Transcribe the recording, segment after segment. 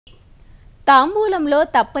తాంబూలంలో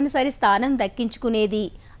తప్పనిసరి స్థానం దక్కించుకునేది,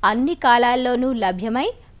 అన్ని కాలాల్లోనూ లభ్యమై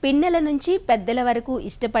పిన్నెల నుంచి పెద్దల వరకు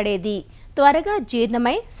ఇష్టపడేది, త్వరగా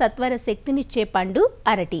జీర్ణమై సత్వర శక్తినిచ్చే పండు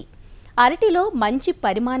అరటి. అరటిలో మంచి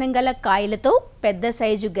పరిమాణం గల కాయలతో పెద్ద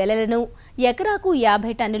సైజు గెలలను, ఎకరాకు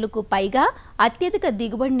 50 టన్నులకు పైగా అత్యధిక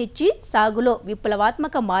దిగుబడినిచ్చి సాగులో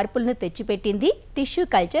విప్లవాత్మక మార్పులను తెచ్చిపెట్టింది టిష్యూ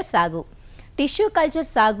కల్చర్ సాగు. టిష్యూ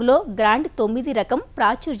కల్చర్ సాగులో గ్రాండ్ 9 రకం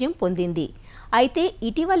ప్రాచుర్యం పొందింది. అయితే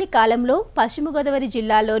ఇటీవలి కాలంలో పశ్చిమ గోదావరి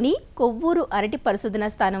జిల్లాలోని కొవ్వూరు అరటి పరిశోధన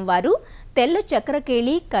స్థానం వారు తెల్ల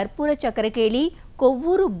చక్కెరకేళి, కర్పూర చక్కెరకేళి,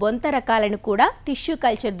 కొవ్వూరు బొంత రకాలను కూడా టిష్యూ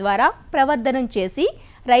కల్చర్ ద్వారా ప్రవర్ధనం చేసి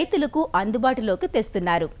రైతులకు అందుబాటులోకి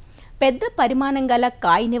తెస్తున్నారు. పెద్ద పరిమాణం గల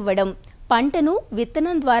కాయనివ్వడం, పంటను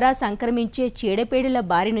విత్తనం ద్వారా సంక్రమించే చీడపీడల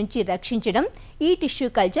బారి నుంచి రక్షించడం ఈ టిష్యూ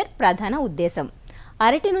కల్చర్ ప్రధాన ఉద్దేశం.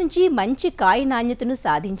 అరటి నుంచి మంచి కాయ నాణ్యతను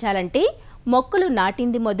సాధించాలంటే మొక్కలు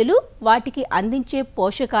నాటింది మొదలు వాటికి అందించే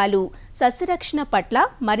పోషకాలు, సస్యరక్షణ పట్ల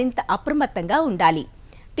మరింత అప్రమత్తంగా ఉండాలి.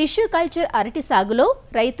 టిష్యూ కల్చర్ అరటి సాగులో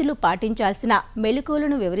రైతులు పాటించాల్సిన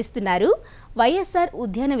మెలకువలను వివరిస్తున్నారు వైఎస్ఆర్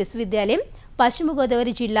ఉద్యాన విశ్వవిద్యాలయం పశ్చిమ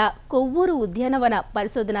గోదావరి జిల్లా కొవ్వూరు ఉద్యానవన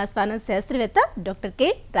పరిశోధనా స్థానం శాస్త్రవేత్త డాక్టర్ కె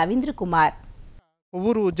రవీంద్ర కుమార్.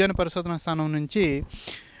 కొవ్వూరు ఉద్యాన పరిశోధనా స్థానం నుంచి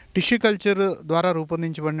టిష్యూ కల్చర్ ద్వారా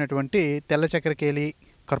రూపొందించబడినటువంటి తెల్ల చక్కెరకేళి,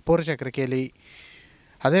 కర్పూర చక్కెరకేళి,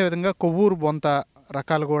 అదేవిధంగా కొవ్వూరు బొంత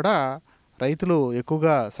రకాలు కూడా రైతులు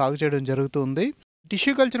ఎక్కువగా సాగు చేయడం జరుగుతుంది.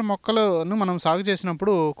 టిష్యూ కల్చర్ మొక్కలను మనం సాగు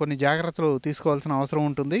చేసినప్పుడు కొన్ని జాగ్రత్తలు తీసుకోవాల్సిన అవసరం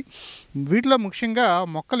ఉంటుంది. వీటిలో ముఖ్యంగా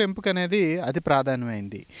మొక్కల ఎంపిక అనేది అతి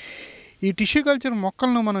ప్రాధాన్యమైంది. ఈ టిష్యూ కల్చర్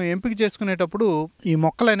మొక్కలను మనం ఎంపిక చేసుకునేటప్పుడు ఈ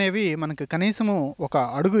మొక్కలు అనేవి మనకు కనీసము 1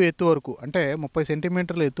 అడుగు ఎత్తు వరకు, అంటే 30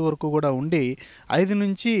 సెంటీమీటర్ల ఎత్తు వరకు కూడా ఉండి 5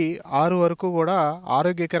 నుంచి 6 వరకు కూడా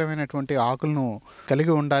ఆరోగ్యకరమైనటువంటి ఆకులను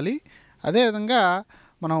కలిగి ఉండాలి. అదేవిధంగా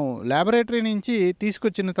మనం ల్యాబొరేటరీ నుంచి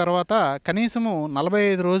తీసుకొచ్చిన తర్వాత కనీసము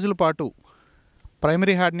 45 రోజుల పాటు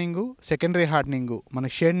ప్రైమరీ హార్డనింగు, సెకండరీ హార్డనింగు మన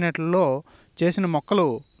షేడ్ నెట్లలో చేసిన మొక్కలు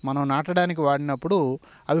మనం నాటడానికి వాడినప్పుడు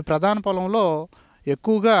అవి ప్రధాన పొలంలో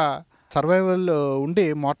ఎక్కువగా సర్వైవల్ ఉండి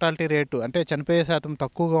మోర్టాలిటీ రేటు అంటే చనిపోయే శాతం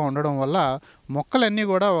తక్కువగా ఉండడం వల్ల మొక్కలన్నీ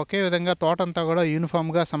కూడా ఒకే విధంగా తోటంతా కూడా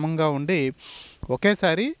యూనిఫామ్గా సమంగా ఉండి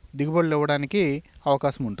ఒకేసారి దిగుబడులు ఇవ్వడానికి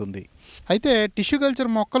అవకాశం ఉంటుంది. అయితే టిష్యూ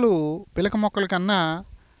కల్చర్ మొక్కలు పిలక మొక్కల కన్నా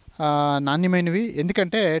నాణ్యమైనవి.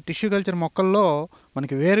 ఎందుకంటే టిష్యూ కల్చర్ మొక్కల్లో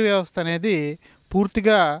మనకి వేరు వ్యవస్థ అనేది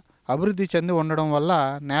పూర్తిగా అభివృద్ధి చెంది ఉండడం వల్ల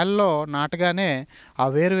నేలలో నాటగానే ఆ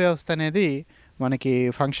వేరు వ్యవస్థ అనేది మనకి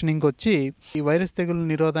ఫంక్షనింగ్ వచ్చి ఈ వైరస్ తెగులు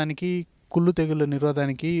నిరోధానికి, కుళ్ళు తెగుళ్ళ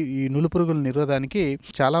నిరోధానికి, ఈ నులుపురుగుల నిరోధానికి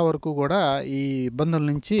చాలా వరకు కూడా ఈ ఇబ్బందుల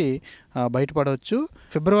నుంచి బయటపడవచ్చు.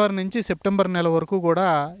 ఫిబ్రవరి నుంచి సెప్టెంబర్ నెల వరకు కూడా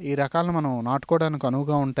ఈ రకాలను మనం నాటుకోవడానికి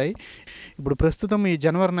అనువుగా ఉంటాయి. ఇప్పుడు ప్రస్తుతం ఈ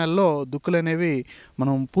జనవరి నెలలో దుక్కులు అనేవి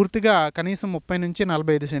మనం పూర్తిగా కనీసం 30 నుంచి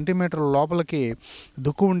 45 సెంటీమీటర్ల లోపలికి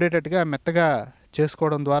దుక్కు ఉండేటట్టుగా మెత్తగా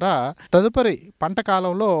చేసుకోవడం ద్వారా తదుపరి పంట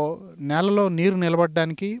కాలంలో నేలలో నీరు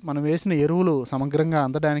నిలబడడానికి, మనం వేసిన ఎరువులు సమగ్రంగా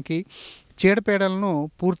అందడానికి, చీడపీడలను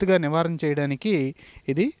పూర్తిగా నివారణ చేయడానికి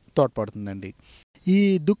ఇది తోడ్పడుతుందండి. ఈ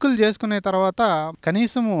దుక్కులు చేసుకునే తర్వాత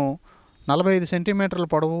కనీసము 45 సెంటీమీటర్ల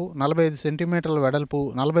పొడవు, 45 సెంటీమీటర్ల వెడల్పు,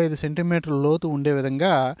 45 సెంటీమీటర్ల లోతు ఉండే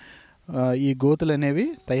విధంగా ఈ గోతులు అనేవి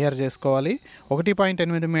తయారు చేసుకోవాలి.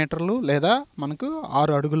 1.8 మీటర్లు లేదా మనకు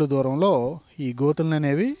 6 అడుగుల దూరంలో ఈ గోతులు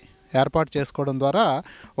అనేవి ఏర్పాటు చేసుకోవడం ద్వారా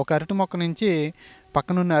ఒక అరటి మొక్క నుంచి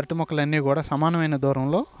పక్కనున్న అరటి మొక్కలన్నీ కూడా సమానమైన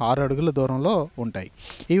దూరంలో 6 అడుగుల దూరంలో ఉంటాయి.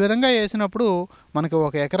 ఈ విధంగా వేసినప్పుడు మనకు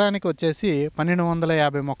ఒక ఎకరానికి వచ్చేసి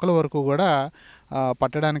 1250 మొక్కల వరకు కూడా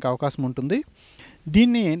పట్టడానికి అవకాశం ఉంటుంది.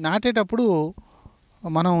 దీన్ని నాటేటప్పుడు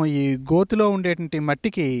మనం ఈ గోతిలో ఉండేటువంటి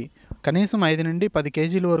మట్టికి కనీసం 5 నుండి 10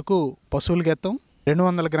 కేజీల వరకు పశువుల గెత్తం,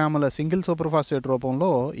 200 గ్రాముల సింగిల్ సూపర్ ఫాస్ఫేట్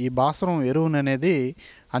రూపంలో ఈ భాస్వరం ఎరువును అనేది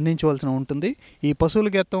అందించవలసి ఉంటుంది. ఈ పశువుల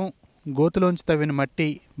గెత్తం, గోతులోంచి తవ్విన మట్టి,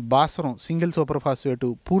 భాస్వరం సింగిల్ సూపర్ ఫాస్ఫేటు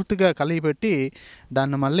పూర్తిగా కలిగిపెట్టి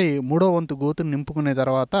దాన్ని మళ్ళీ 3వ వంతు గోతును నింపుకునే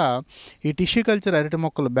తర్వాత ఈ టిష్యూ కల్చర్ అరటి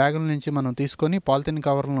మొక్కలు బ్యాగుల నుంచి మనం తీసుకొని పాలిథిన్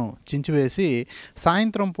కవర్లను చించివేసి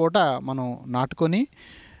సాయంత్రం పూట మనం నాటుకొని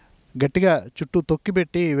గట్టిగా చుట్టూ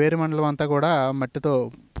తొక్కిపెట్టి వేరు మండలం అంతా కూడా మట్టితో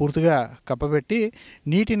పూర్తిగా కప్పబెట్టి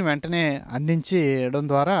నీటిని వెంటనే అందించడం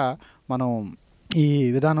ద్వారా మనం ఈ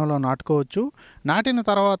విధానంలో నాటుకోవచ్చు. నాటిన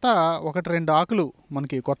తర్వాత 1-2 ఆకులు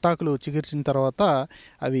మనకి కొత్త ఆకులు చిగిర్చిన తర్వాత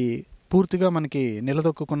అవి పూర్తిగా మనకి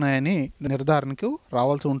నిలదొక్కున్నాయని నిర్ధారణకు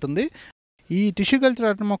రావాల్సి ఉంటుంది. ఈ టిష్యూ కల్చర్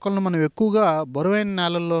అరటి మొక్కలను మనం ఎక్కువగా బరువైన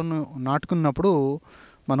నేలల్లోనూ నాటుకున్నప్పుడు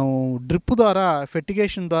మనం డ్రిప్ ద్వారా,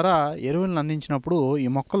 ఫెర్టిగేషన్ ద్వారా ఎరువులను అందించినప్పుడు ఈ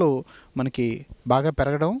మొక్కలు మనకి బాగా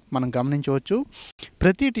పెరగడం మనం గమనించవచ్చు.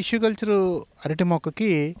 ప్రతి టిష్యూ కల్చర్ అరటి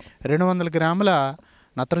మొక్కకి 200 గ్రాముల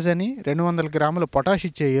నత్రజని, 200 గ్రాముల పొటాష్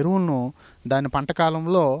ఇచ్చే ఎరువులను దాని పంట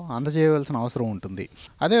కాలంలో అందజేయవలసిన అవసరం ఉంటుంది.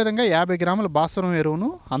 అదేవిధంగా 50 గ్రాముల భాస్వరం ఎరువును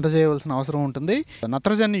అందజేయవలసిన అవసరం ఉంటుంది.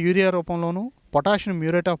 నత్రజని urea రూపంలోను, potassium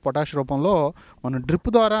muriate of potash రూపంలో మనం డ్రిప్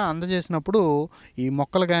ద్వారా అందజేసినప్పుడు ఈ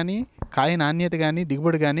మొక్కలు కానీ, కాయ నాణ్యత కానీ,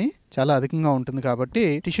 దిగుబడి కానీ చాలా అధికంగా ఉంటుంది. కాబట్టి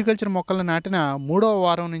టిష్యూ కల్చర్ మొక్కలు నాటిన 3వ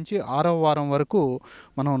వారం నుంచి 6వ వారం వరకు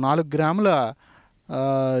మనం 4 గ్రాముల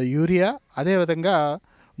యూరియా, అదేవిధంగా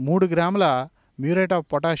 3 గ్రాముల మ్యూరేట్ ఆఫ్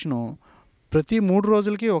పొటాష్ను ప్రతి 3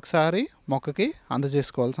 రోజులకి ఒకసారి మొక్కకి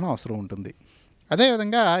అందజేసుకోవాల్సిన అవసరం ఉంటుంది.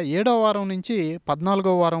 అదేవిధంగా 7వ వారం నుంచి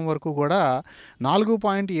 14వ వారం వరకు కూడా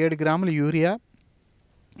 4.7 గ్రాముల యూరియా,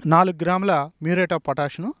 4 గ్రాముల మ్యూరేట్ ఆఫ్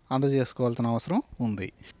పొటాష్ను అందజేసుకోవాల్సిన అవసరం ఉంది.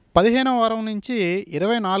 15వ వారం నుంచి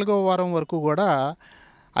 24వ వారం వరకు కూడా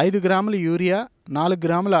 5 గ్రాముల యూరియా, 4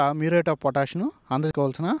 గ్రాముల మ్యూరేట్ ఆఫ్ పొటాష్ను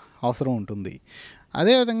అందజేసుకోవాల్సిన అవసరం ఉంటుంది.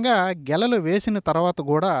 అదేవిధంగా గెలలు వేసిన తర్వాత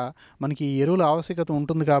కూడా మనకి ఎరువుల ఆవశ్యకత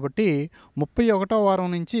ఉంటుంది. కాబట్టి 31వ వారం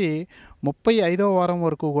నుంచి 35వ వారం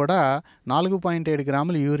వరకు కూడా 4.7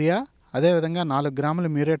 గ్రాముల యూరియా, అదేవిధంగా 4 గ్రాముల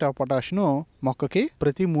మ్యూరేట్ ఆఫ్ పొటాష్ను మొక్కకి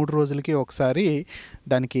ప్రతి 3 రోజులకి ఒకసారి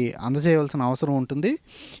దానికి అందజేయవలసిన అవసరం ఉంటుంది.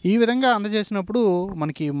 ఈ విధంగా అందజేసినప్పుడు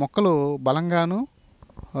మనకి మొక్కలు బలంగాను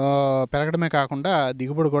పెరగడమే కాకుండా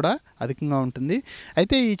దిగుబడి కూడా అధికంగా ఉంటుంది.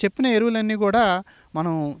 అయితే ఈ చెప్పిన ఎరువులన్నీ కూడా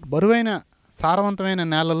మనం బరువైన సారవంతమైన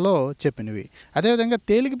నేలల్లో చెప్పినవి. అదేవిధంగా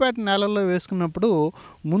తేలికపాటి నేలల్లో వేసుకున్నప్పుడు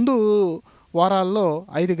ముందు వారాల్లో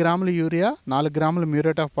 5 గ్రాముల యూరియా, 4 గ్రాముల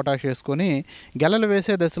మ్యూరేట్ ఆఫ్ పొటాష్ వేసుకొని గెలలు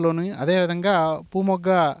వేసే దశలోని, అదేవిధంగా పూమొగ్గ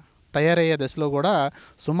తయారయ్యే దశలో కూడా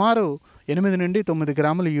సుమారు 8 నుండి 9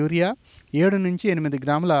 గ్రాముల యూరియా, 7 నుంచి 8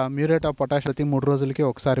 గ్రాముల మ్యూరేట్ ఆఫ్ పొటాష్ ప్రతి 3 రోజులకి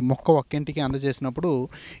ఒకసారి మొక్క ఒక్కింటికి అందజేసినప్పుడు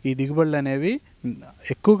ఈ దిగుబడులు అనేవి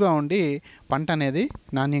ఎక్కువగా ఉండి పంట అనేది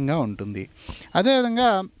నాణ్యంగా ఉంటుంది.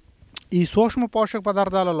 అదేవిధంగా ఈ సూక్ష్మ పోషక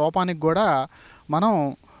పదార్థాల లోపానికి కూడా మనం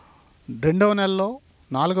 2వ నెలలో,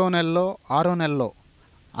 4వ నెలలో, 6వ నెలలో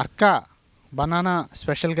అర్కా బనానా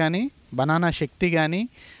స్పెషల్ కానీ, బనానా శక్తి కానీ,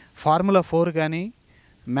 ఫార్ములా 4 కానీ,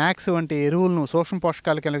 మ్యాక్స్ వంటి ఎరువులను, సూక్ష్మ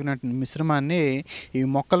పోషకాలు కలిగిన మిశ్రమాన్ని ఈ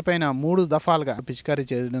మొక్కలపైన 3 దఫాలుగా పిచికారీ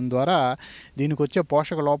చేయడం ద్వారా దీనికి వచ్చే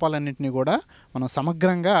పోషక లోపాలన్నింటినీ కూడా మనం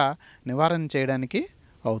సమగ్రంగా నివారణ చేయడానికి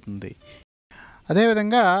అవుతుంది.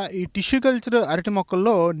 అదేవిధంగా ఈ టిష్యూ కల్చర్ అరటి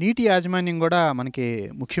మొక్కల్లో నీటి యాజమాన్యం కూడా మనకి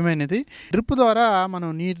ముఖ్యమైనది. డ్రిప్ ద్వారా మనం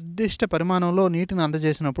నిర్దిష్ట పరిమాణంలో నీటిని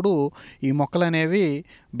అందజేసినప్పుడు ఈ మొక్కలు అనేవి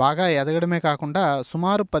బాగా ఎదగడమే కాకుండా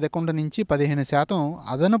సుమారు 11 నుంచి 15%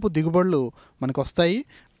 అదనపు దిగుబడులు మనకు వస్తాయి.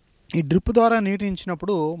 ఈ డ్రిప్ ద్వారా నీటిని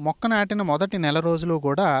ఇచ్చినప్పుడు మొక్క నాటిన మొదటి నెల రోజులు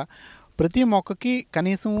కూడా ప్రతి మొక్కకి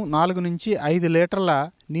కనీసం 4 నుంచి 5 లీటర్ల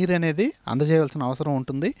నీరు అనేది అందజేయాల్సిన అవసరం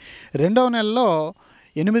ఉంటుంది. 2వ నెలలో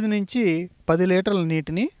 8 నుంచి 10 లీటర్ల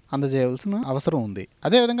నీటిని అందజేయవలసిన అవసరం ఉంది.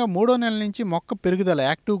 అదేవిధంగా 3వ నెల నుంచి మొక్క పెరుగుదల,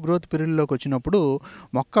 యాక్టివ్ గ్రోత్ పీరియడ్లోకి వచ్చినప్పుడు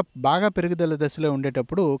మొక్క బాగా పెరుగుదల దశలో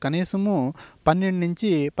ఉండేటప్పుడు కనీసము 12 నుంచి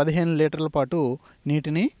 15 లీటర్ల పాటు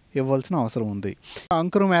నీటిని ఇవ్వాల్సిన అవసరం ఉంది.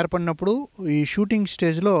 అంకురం ఏర్పడినప్పుడు ఈ షూటింగ్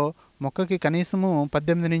స్టేజ్లో మొక్కకి కనీసము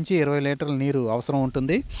 18 నుంచి 20 లీటర్ల నీరు అవసరం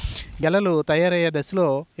ఉంటుంది. గెలలు తయారయ్యే దశలో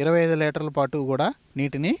 25 లీటర్ల పాటు కూడా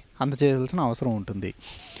నీటిని అందజేయాల్సిన అవసరం ఉంటుంది.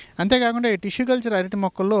 అంతేకాకుండా ఈ టిష్యూ కల్చర్ అరటి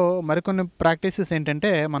మొక్కల్లో మరికొన్ని ప్రాక్టీసెస్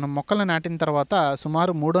ఏంటంటే, మనం మొక్కలు నాటిన తర్వాత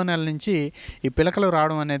సుమారు 3వ నెల నుంచి ఈ పిలకలు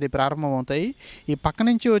రావడం అనేది ప్రారంభమవుతాయి. ఈ పక్క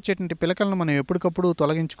నుంచి వచ్చేటువంటి పిలకలను మనం ఎప్పటికప్పుడు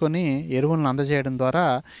తొలగించుకొని ఎరువులను అందజేయడం ద్వారా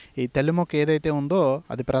ఈ తల్లి మొక్క ఏదైతే ఉందో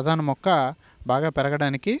అది ప్రధాన మొక్క బాగా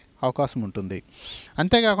పెరగడానికి అవకాశం ఉంటుంది.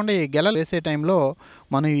 అంతేకాకుండా ఈ గెలలు వేసే టైంలో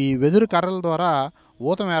మనం ఈ వెదురు కర్రల ద్వారా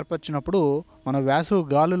ఊతం ఏర్పరిచినప్పుడు మన వేసవి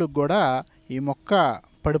గాలులకు కూడా ఈ మొక్క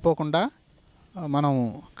పడిపోకుండా మనం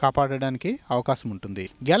కాపాడడానికి అవకాశం ఉంటుంది.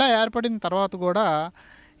 గెల ఏర్పడిన తర్వాత కూడా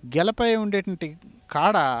గెలపై ఉండేటువంటి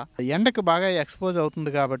కాడ ఎండకు బాగా ఎక్స్పోజ్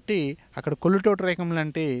అవుతుంది. కాబట్టి అక్కడ కొల్లుటోటు రేఖం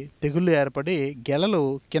లాంటి తెగుళ్ళు ఏర్పడి గెలలు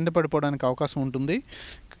కింద పడిపోవడానికి అవకాశం ఉంటుంది.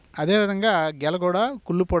 అదేవిధంగా గెల కూడా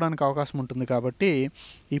కుళ్ళిపోవడానికి అవకాశం ఉంటుంది. కాబట్టి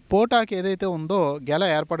ఈ పోటాకు ఏదైతే ఉందో గెల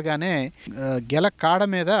ఏర్పడగానే గెల కాడ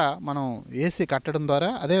మీద మనం వేసి కట్టడం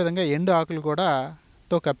ద్వారా, అదేవిధంగా ఎండు ఆకులు కూడా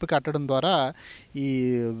తో కప్పి కట్టడం ద్వారా ఈ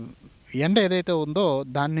ఎండ ఏదైతే ఉందో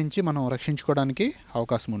దాని నుంచి మనం రక్షించుకోవడానికి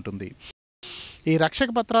అవకాశం ఉంటుంది. ఈ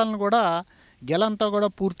రక్షక పత్రాలను కూడా గెలంతా కూడా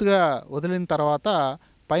పూర్తిగా వదిలిన తర్వాత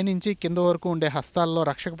పైనుంచి కింద వరకు ఉండే హస్తాల్లో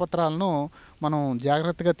రక్షక పత్రాలను మనం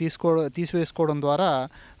జాగ్రత్తగా తీసివేసుకోవడం ద్వారా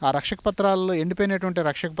ఆ రక్షక పత్రాల్లో, ఎండిపోయినటువంటి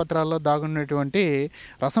రక్షక పత్రాల్లో దాగున్నటువంటి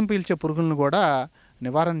రసం పీల్చే పురుగులను కూడా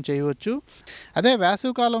నివారణ చేయవచ్చు. అదే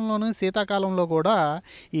వేసవి కాలంలోనూ శీతాకాలంలో కూడా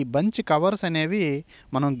ఈ బంచ్ కవర్స్ అనేవి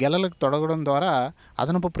మనం గెలలకు తొడగడం ద్వారా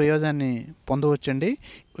అదనపు ప్రయోజనాన్ని పొందవచ్చండి.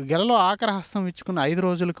 గెలలో ఆఖరి హస్తం ఇచ్చుకున్న 5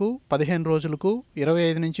 రోజులకు, 15 రోజులకు,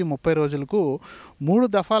 25 నుంచి 30 రోజులకు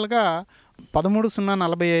 3 దఫాలుగా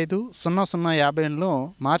 13,045 0050లో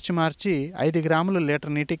మార్చి 5 గ్రాములు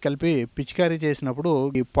లీటర్ నీటికి కలిపి పిచికారీ చేసినప్పుడు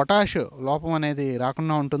ఈ పొటాష్ లోపం అనేది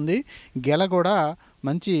రాకుండా ఉంటుంది. గెల కూడా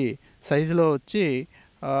మంచి సైజులో వచ్చి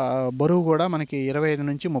బరువు కూడా మనకి 25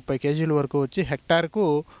 నుంచి 30 కేజీల వరకు వచ్చి హెక్టార్కు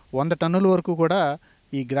 100 టన్నుల వరకు కూడా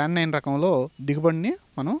ఈ గ్రాండ్ 9 రకంలో దిగుబడిని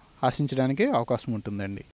మనం ఆశించడానికి అవకాశం ఉంటుందండి.